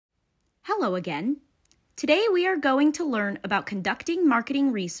Hello again. Today we are going to learn about conducting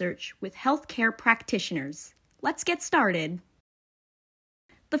marketing research with healthcare practitioners. Let's get started.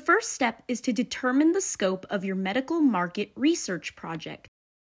 The first step is to determine the scope of your medical market research project.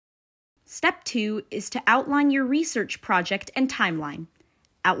 Step 2 is to outline your research project and timeline.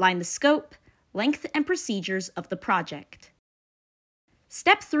 Outline the scope, length, and procedures of the project.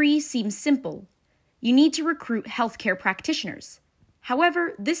 Step 3 seems simple. You need to recruit healthcare practitioners.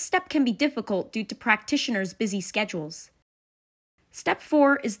 However, this step can be difficult due to practitioners' busy schedules. Step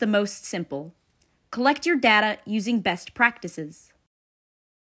 4 is the most simple. Collect your data using best practices.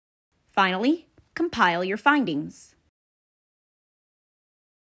 Finally, compile your findings.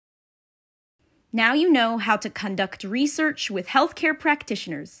 Now you know how to conduct research with healthcare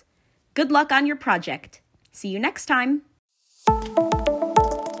practitioners. Good luck on your project. See you next time.